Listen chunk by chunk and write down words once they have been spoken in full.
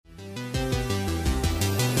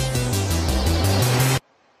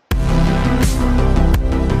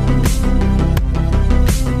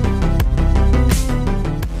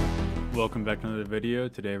video.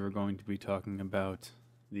 Today we're going to be talking about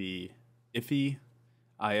the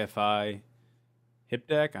iFi hip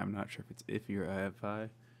deck. I'm not sure if it's iFi or iFi.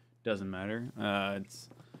 Doesn't matter.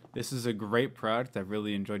 This is a great product. I've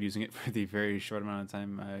really enjoyed using it for the very short amount of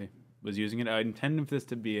time I was using it. I intended for this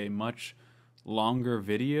to be a much longer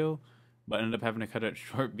video, but ended up having to cut it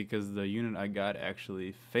short because the unit I got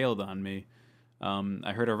actually failed on me.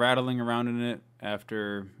 I heard a rattling around in it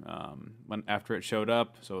after it showed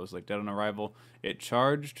up, so it was like dead on arrival. It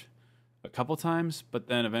charged a couple times, but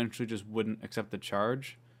then eventually just wouldn't accept the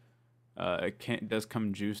charge. It does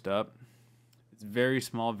come juiced up. It's very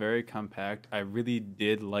small, very compact. I really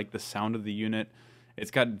did like the sound of the unit. It's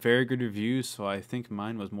got very good reviews, so I think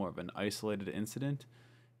mine was more of an isolated incident.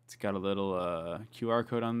 It's got a little QR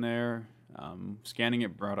code on there. Scanning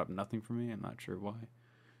it brought up nothing for me. I'm not sure why,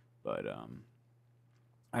 but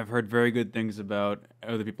I've heard very good things about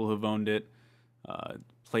other people who've owned it.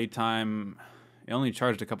 Playtime, it only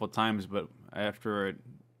charged a couple times, but after it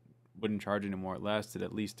wouldn't charge anymore, it lasted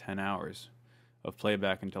at least 10 hours of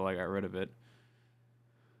playback until I got rid of it.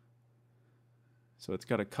 So it's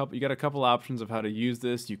got you got a couple options of how to use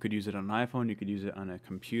this. You could use it on an iPhone, you could use it on a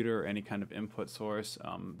computer, or any kind of input source.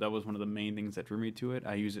 That was one of the main things that drew me to it.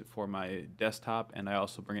 I use it for my desktop, and I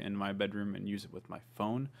also bring it into my bedroom and use it with my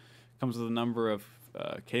phone. It comes with a number of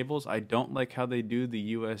cables. I don't like how they do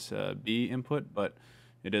the USB input, but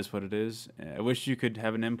it is what it is. I wish you could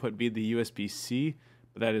have an input be the USB-C,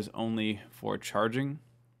 but that is only for charging.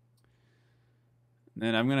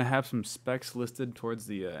 And I'm going to have some specs listed towards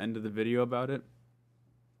the end of the video about it.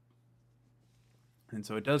 And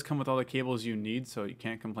so it does come with all the cables you need, so you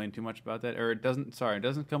can't complain too much about that. Or it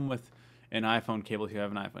doesn't come with an iPhone cable if you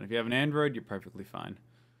have an iPhone. If you have an Android, you're perfectly fine.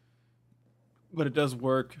 But it does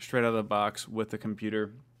work straight out of the box with the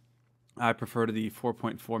computer. I prefer to the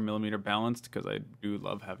 4.4 millimeter balanced because I do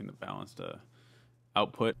love having the balanced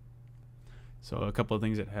output. So a couple of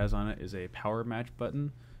things it has on it is a power match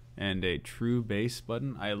button and a true bass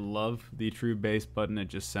button. I love the true bass button. It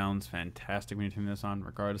just sounds fantastic when you turn this on,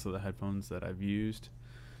 regardless of the headphones that I've used.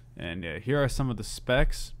 And here are some of the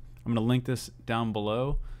specs. I'm going to link this down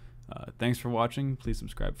below. Thanks for watching. Please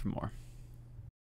subscribe for more.